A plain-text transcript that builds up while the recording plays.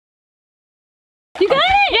You got it?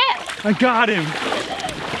 Yes! I got him!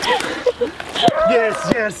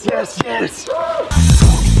 Yes, yes, yes, yes!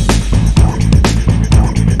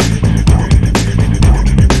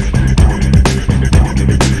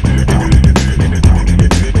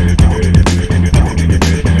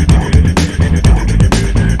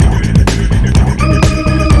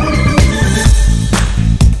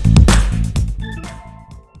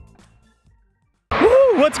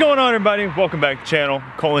 What's going on, everybody? Welcome back to the channel.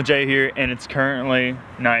 Cole and Jay here, and it's currently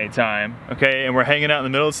nighttime, okay? And we're hanging out in the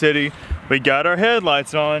middle of the city. We got our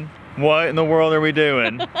headlights on. What in the world are we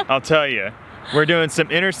doing? I'll tell you. We're doing some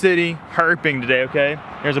inner city herping today, okay?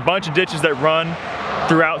 There's a bunch of ditches that run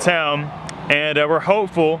throughout town, and we're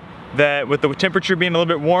hopeful that with the temperature being a little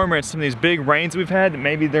bit warmer and some of these big rains we've had,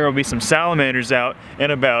 maybe there will be some salamanders out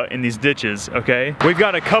and about in these ditches, okay? We've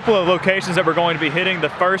got a couple of locations that we're going to be hitting. The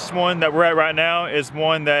first one that we're at right now is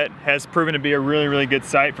one that has proven to be a really, really good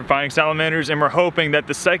site for finding salamanders, and we're hoping that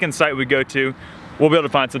the second site we go to, we'll be able to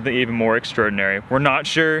find something even more extraordinary. We're not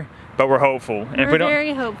sure, but we're hopeful. And we're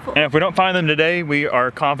very hopeful. And if we don't find them today, we are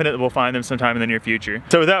confident that we'll find them sometime in the near future.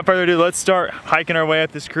 So without further ado, let's start hiking our way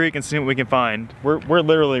up this creek and see what we can find. We're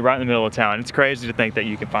literally right in the middle of town. It's crazy to think that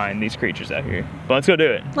you can find these creatures out here. But let's go do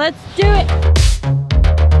it. Let's do it.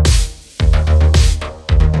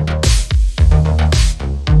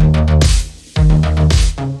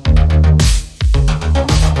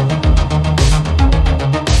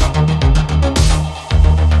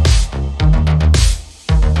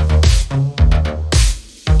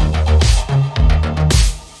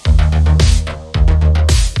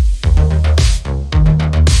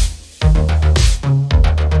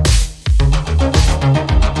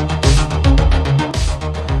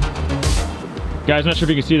 Guys, I'm not sure if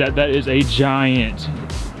you can see that. That is a giant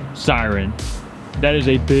siren. That is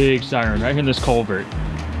a big siren right here in this culvert.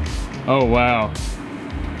 Oh, wow.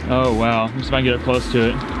 Oh, wow. Let me see if I can get up close to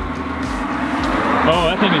it. Oh,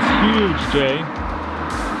 that thing is huge, Jay.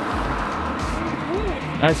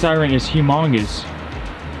 That siren is humongous.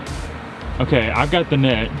 Okay, I've got the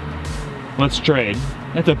net. Let's trade.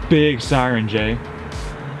 That's a big siren, Jay.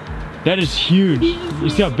 That is huge. You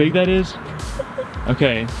see how big that is?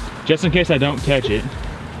 Okay. Just in case I don't catch it.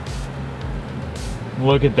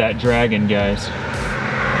 Look at that dragon, guys.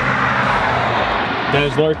 That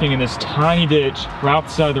is lurking in this tiny ditch right off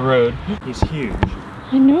the side of the road. He's huge.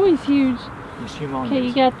 I know he's huge. He's humongous. Okay,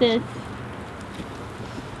 you got this.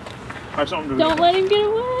 Don't let him get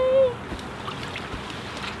away.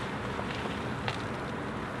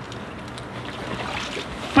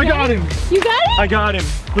 I got him. You got it? I got him.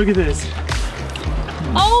 Look at this.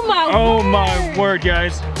 Oh my word. Oh my word,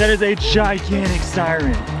 guys. That is a gigantic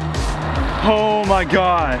siren. Oh my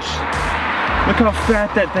gosh. Look how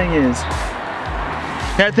fat that thing is.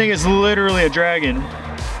 That thing is literally a dragon.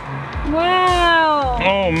 Wow.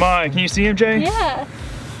 Oh my, can you see him, Jay? Yeah.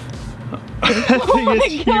 That thing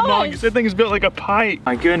is humongous. That thing is built like a pipe.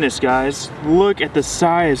 My goodness, guys. Look at the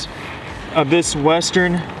size of this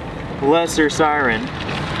western lesser siren.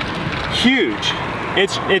 Huge.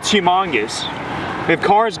 It's humongous. We have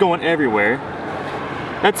cars going everywhere.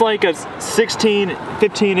 That's like a 16,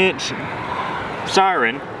 15 inch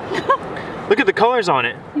siren. Look at the colors on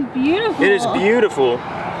it. It's beautiful. It is beautiful.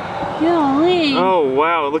 Golly. Oh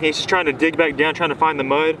wow, look, he's just trying to dig back down, trying to find the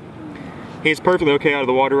mud. He's perfectly okay out of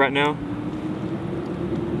the water right now.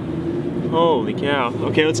 Holy cow.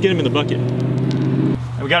 Okay, let's get him in the bucket.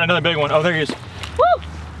 And we got another big one. Oh, there he is. Woo!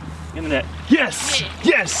 In the net. Yes!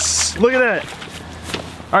 Yes! Look at that.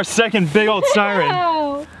 Our second big old siren.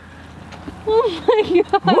 Wow. Oh my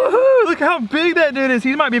god. Woohoo! Look how big that dude is.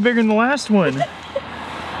 He might be bigger than the last one.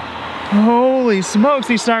 Holy smokes,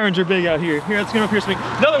 these sirens are big out here. Here, let's get up here.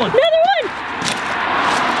 Another one. Another one.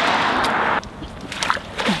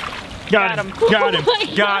 Got him. Got him.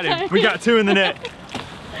 Oh Got him. We got two in the net.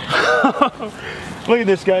 Look at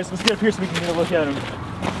this, guys. Let's get up here so we can get a look at him.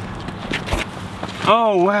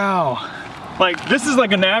 Oh, wow. Like, this is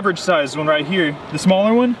like an average sized one right here, the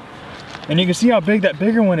smaller one. And you can see how big that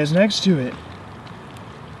bigger one is next to it.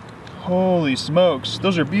 Holy smokes,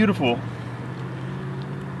 those are beautiful.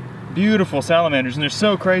 Beautiful salamanders, and they're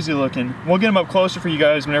so crazy looking. We'll get them up closer for you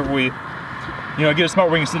guys whenever we, get a spot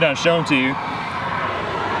where we can sit down and show them to you.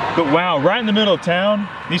 But wow, right in the middle of town,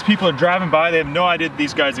 these people are driving by, they have no idea that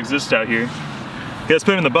these guys exist out here. Okay, let's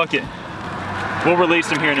put them in the bucket. We'll release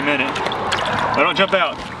them here in a minute. But don't jump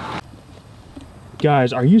out.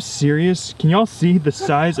 Guys, are you serious? Can y'all see the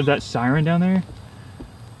size of that siren down there?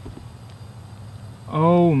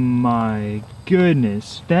 Oh my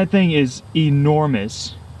goodness. That thing is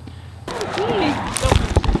enormous.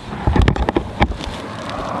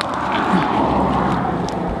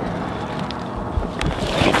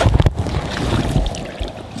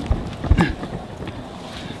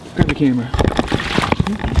 camera.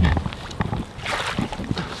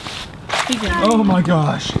 He did. Oh my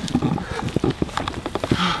gosh.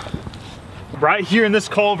 Right here in this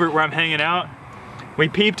culvert where I'm hanging out, we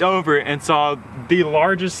peeped over and saw the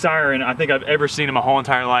largest siren I think I've ever seen in my whole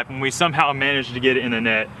entire life, and we somehow managed to get it in the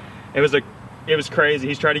net. It was crazy.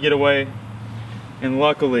 He's tried to get away, and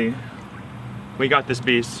luckily we got this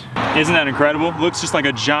beast. Isn't that incredible? It looks just like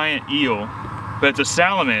a giant eel, but it's a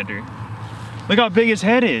salamander. Look how big his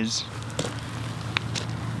head is.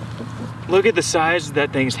 Look at the size of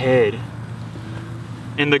that thing's head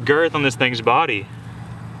and the girth on this thing's body.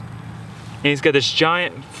 And he's got this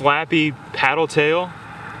giant flappy paddle tail.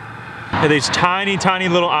 And these tiny, tiny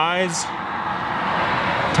little eyes.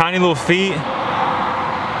 Tiny little feet.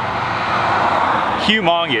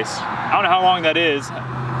 Humongous. I don't know how long that is.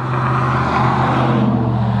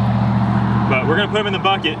 But we're gonna put him in the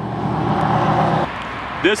bucket.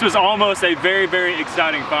 This was almost a very, very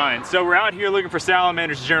exciting find. So we're out here looking for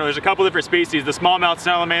salamanders in general. There's a couple different species. The smallmouth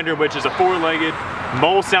salamander, which is a four-legged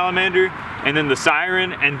mole salamander, and then the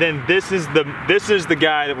siren, and then this is the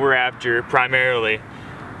guy that we're after primarily.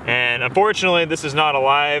 And unfortunately, this is not a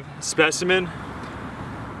live specimen,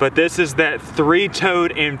 but this is that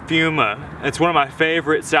three-toed Amphuma. It's one of my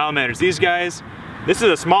favorite salamanders. These guys, this is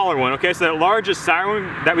a smaller one, okay? So that largest siren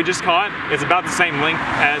that we just caught is about the same length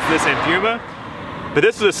as this Amphuma, but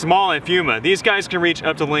this is a small Amphuma. These guys can reach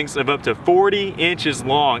up to lengths of up to 40 inches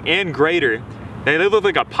long and greater. They look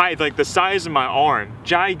like a pipe, like the size of my arm.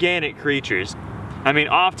 Gigantic creatures. I mean,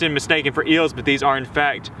 often mistaken for eels, but these are in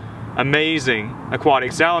fact amazing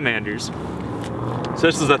aquatic salamanders. So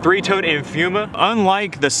this is a three-toed Amphuma.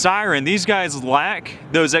 Unlike the siren, these guys lack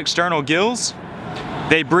those external gills.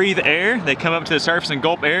 They breathe air, they come up to the surface and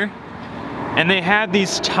gulp air. And they have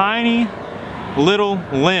these tiny little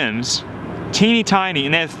limbs, teeny tiny,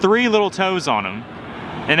 and they have 3 little toes on them.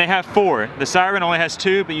 And they have 4. The siren only has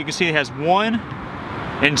 2, but you can see it has 1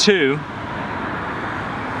 and 2.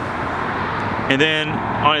 And then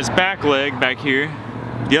on his back leg back here,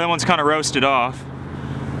 the other one's kind of roasted off.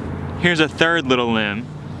 Here's a 3rd little limb.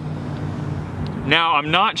 Now,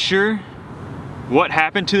 I'm not sure what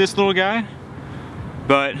happened to this little guy,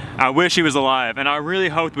 but I wish he was alive, and I really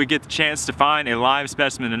hope we get the chance to find a live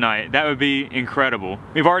specimen tonight. That would be incredible.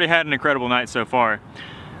 We've already had an incredible night so far.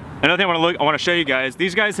 Another thing I want to show you guys,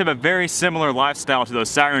 these guys have a very similar lifestyle to those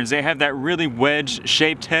sirens. They have that really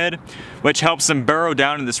wedge-shaped head, which helps them burrow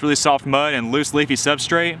down in this really soft mud and loose leafy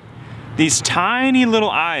substrate. These tiny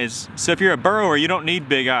little eyes, so if you're a burrower, you don't need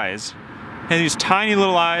big eyes. They have these tiny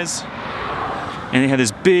little eyes, and they have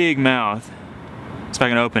this big mouth. See if I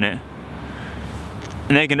can open it.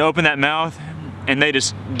 And they can open that mouth, and they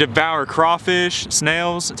just devour crawfish,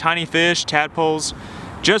 snails, tiny fish, tadpoles,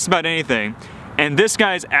 just about anything. And this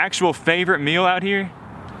guy's actual favorite meal out here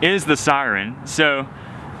is the siren. So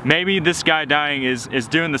maybe this guy dying is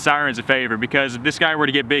doing the sirens a favor, because if this guy were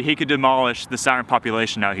to get big, he could demolish the siren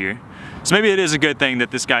population out here. So maybe it is a good thing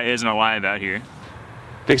that this guy isn't alive out here.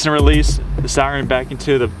 Fixing to release the siren back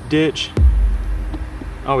into the ditch.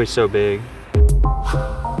 Oh, he's so big.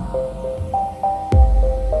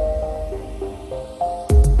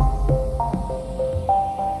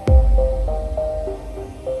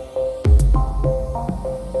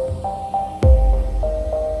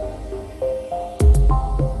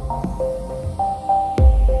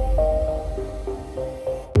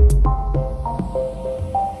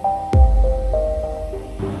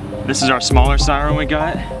 This is our smaller siren we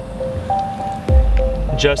got.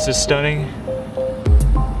 Just as stunning.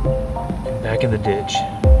 And back in the ditch.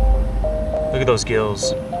 Look at those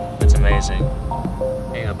gills. That's amazing.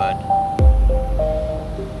 There you go, bud.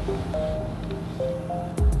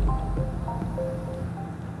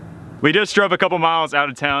 We just drove a couple miles out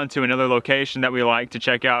of town to another location that we like to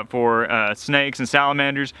check out for snakes and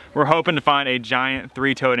salamanders. We're hoping to find a giant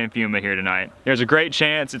three-toed Amphuma here tonight. There's a great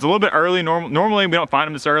chance. It's a little bit early. Normally we don't find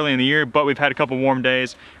them this early in the year, but we've had a couple warm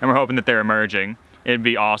days and we're hoping that they're emerging. It'd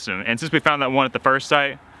be awesome. And since we found that one at the first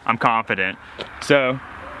site, I'm confident. So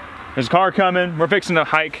there's a car coming. We're fixing to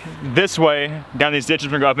hike this way down these ditches.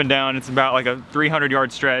 We're gonna go up and down. It's about like a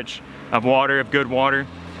 300-yard stretch of water, of good water.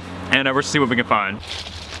 And we're gonna see what we can find.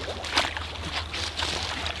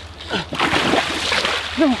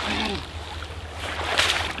 No, I had him.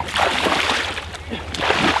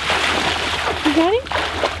 You got him?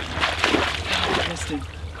 I missed him.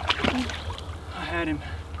 I had him.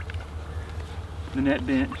 The net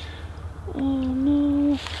bent. Oh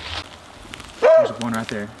no. There's one right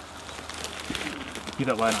there. Keep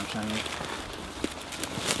that light on, shiny.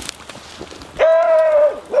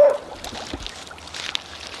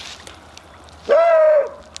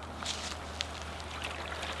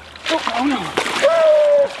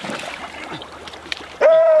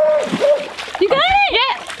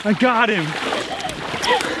 I got him.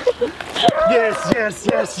 Yes, yes,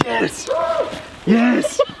 yes, yes.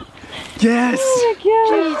 Yes. Yes. Oh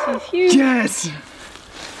my gosh, he's huge. Yes.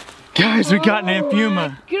 Guys, we got an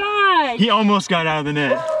Amphibia. God. He almost got out of the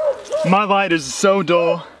net. My light is so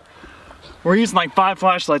dull. We're using like 5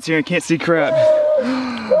 flashlights here and can't see crap.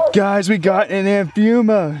 Guys, we got an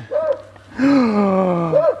Amphibia.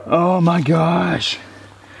 Oh my gosh.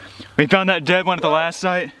 We found that dead one at the last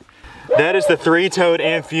site. That is the 3-toed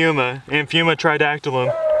Amphibia. Amphibia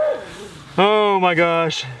tridactylum. Oh my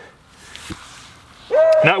gosh.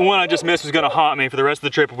 That one I just missed was gonna haunt me for the rest of the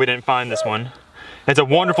trip if we didn't find this one. It's a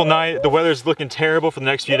wonderful night. The weather's looking terrible for the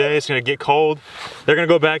next few days. It's gonna get cold. They're gonna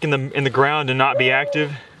go back in the ground and not be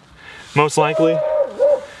active, most likely.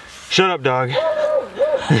 Shut up, dog.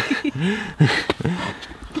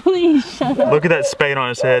 Please shut up. Look at that spade on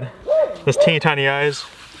his head. Those teeny tiny eyes.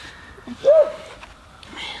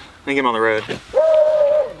 Let me get him on the road.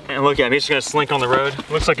 And look at him, he's just gonna slink on the road.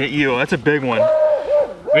 Looks like an eel, that's a big one.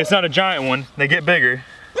 I mean, it's not a giant one, they get bigger.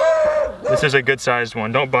 This is a good sized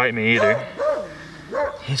one, don't bite me either.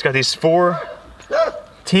 He's got these 4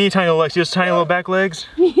 teeny tiny little legs, just tiny little back legs.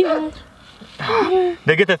 Yeah.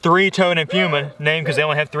 They get the 3-toed Amphibia name because they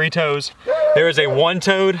only have 3 toes. There is a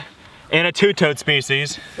 1-toed and a 2-toed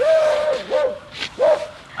species.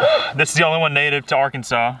 This is the only one native to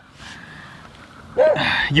Arkansas.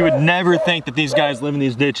 You would never think that these guys live in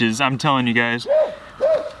these ditches, I'm telling you guys.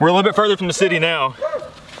 We're a little bit further from the city now.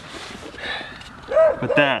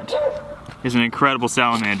 But that is an incredible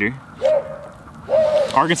salamander.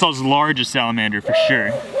 Arkansas's largest salamander for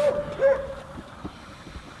sure.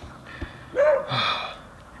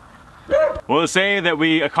 Well, to say that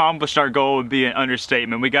we accomplished our goal would be an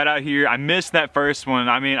understatement. We got out here, I missed that first one.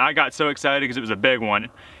 I mean, I got so excited because it was a big one.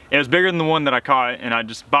 It was bigger than the one that I caught, and I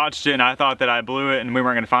just botched it, and I thought that I blew it and we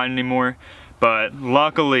weren't gonna find it anymore. But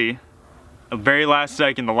luckily, the very last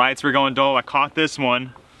second, the lights were going dull. I caught this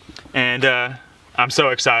one, and I'm so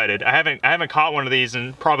excited. I haven't caught one of these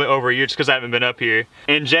in probably over a year just because I haven't been up here.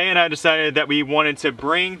 And Jay and I decided that we wanted to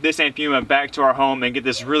bring this Amphibia back to our home and get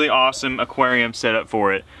this really awesome aquarium set up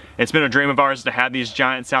for it. It's been a dream of ours to have these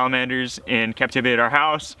giant salamanders in captivity at our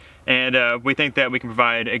house, and we think that we can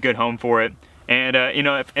provide a good home for it. And you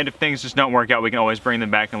know, if things just don't work out, we can always bring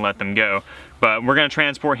them back and let them go. But we're gonna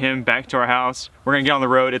transport him back to our house. We're gonna get on the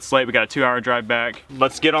road. It's late, we got a 2-hour drive back.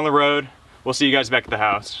 Let's get on the road. We'll see you guys back at the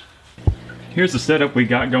house. Here's the setup we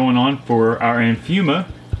got going on for our Amphibia.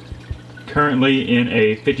 Currently in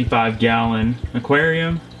a 55-gallon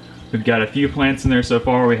aquarium. We've got a few plants in there so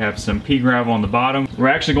far. We have some pea gravel on the bottom. We're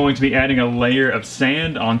actually going to be adding a layer of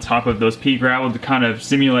sand on top of those pea gravel to kind of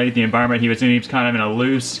simulate the environment he was in. He was kind of in a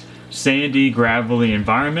loose, sandy, gravelly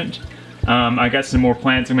environment. I got some more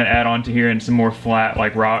plants I'm gonna add onto here and some more flat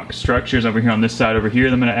like rock structures over here on this side over here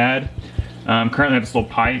that I'm gonna add. Currently I have this little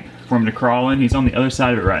pipe for him to crawl in. He's on the other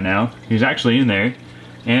side of it right now. He's actually in there.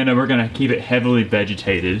 And we're gonna keep it heavily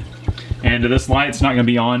vegetated. And this light's not gonna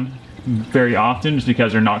be on very often just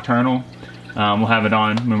because they're nocturnal. We'll have it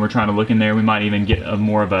on when we're trying to look in there. We might even get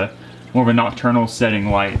more of a nocturnal setting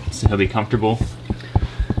light so he'll be comfortable.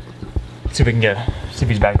 Let's see if we can see if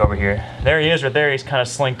he's back over here. There he is right there. He's kind of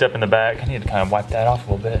slinked up in the back. I need to kind of wipe that off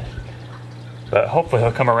a little bit. But hopefully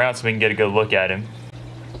he'll come around so we can get a good look at him.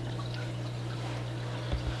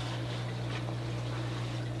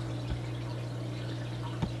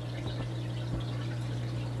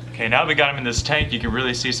 Okay, now that we got him in this tank, you can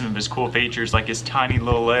really see some of his cool features, like his tiny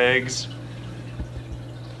little legs,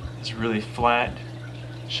 his really flat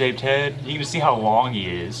shaped head. You can see how long he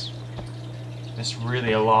is. This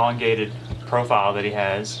really elongated profile that he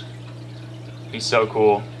has. He's so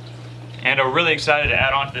cool. And I'm really excited to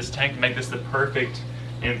add on to this tank to make this the perfect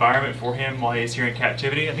environment for him while he's here in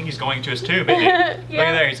captivity. I think he's going to his tube, isn't he? Yeah. Look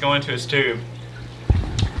at there, he's going to his tube.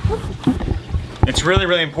 It's really,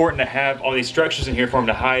 really important to have all these structures in here for them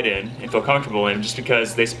to hide in and feel comfortable in, just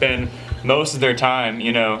because they spend most of their time,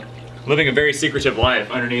 you know, living a very secretive life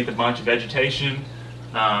underneath a bunch of vegetation,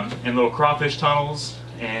 in little crawfish tunnels,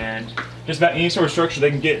 and just about any sort of structure they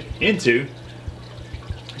can get into,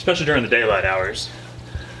 especially during the daylight hours.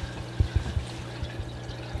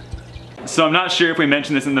 So I'm not sure if we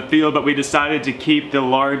mentioned this in the field, but we decided to keep the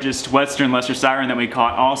largest western lesser siren that we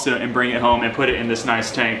caught also and bring it home and put it in this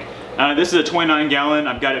nice tank. This is a 29-gallon.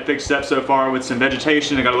 I've got it fixed up so far with some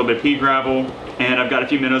vegetation. I got a little bit of pea gravel, and I've got a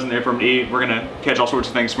few minnows in there for him to eat. We're gonna catch all sorts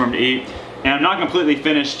of things for him to eat. And I'm not completely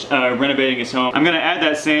finished renovating his home. I'm gonna add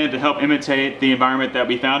that sand to help imitate the environment that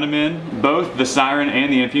we found him in. Both the Siren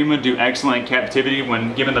and the Enfuma do excellent in captivity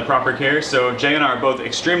when given the proper care, so Jay and I are both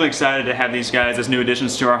extremely excited to have these guys as new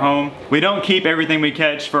additions to our home. We don't keep everything we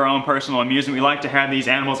catch for our own personal amusement. We like to have these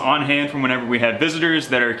animals on hand from whenever we have visitors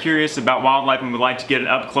that are curious about wildlife and would like to get an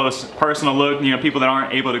up-close personal look, you know, people that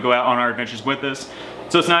aren't able to go out on our adventures with us.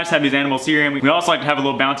 So it's nice to have these animals here, and we also like to have a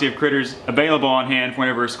little bounty of critters available on hand for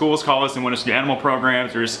whenever schools call us and want us to do animal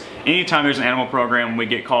programs, or anytime there's an animal program we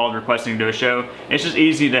get called requesting to do a show. It's just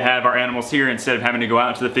easy to have our animals here instead of having to go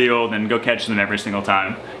out to the field and go catch them every single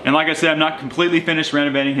time. And like I said, I'm not completely finished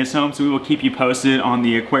renovating his home, so we will keep you posted on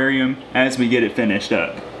the aquarium as we get it finished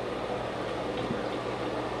up.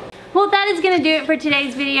 Well, that is going to do it for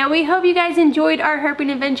today's video. We hope you guys enjoyed our herping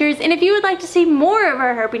adventures, and if you would like to see more of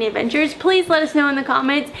our herping adventures, please let us know in the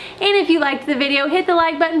comments. And if you liked the video, hit the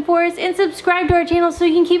like button for us and subscribe to our channel so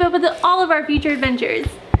you can keep up with all of our future adventures.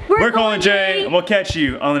 We're Cole and Jay, and we'll catch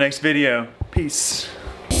you on the next video. Peace.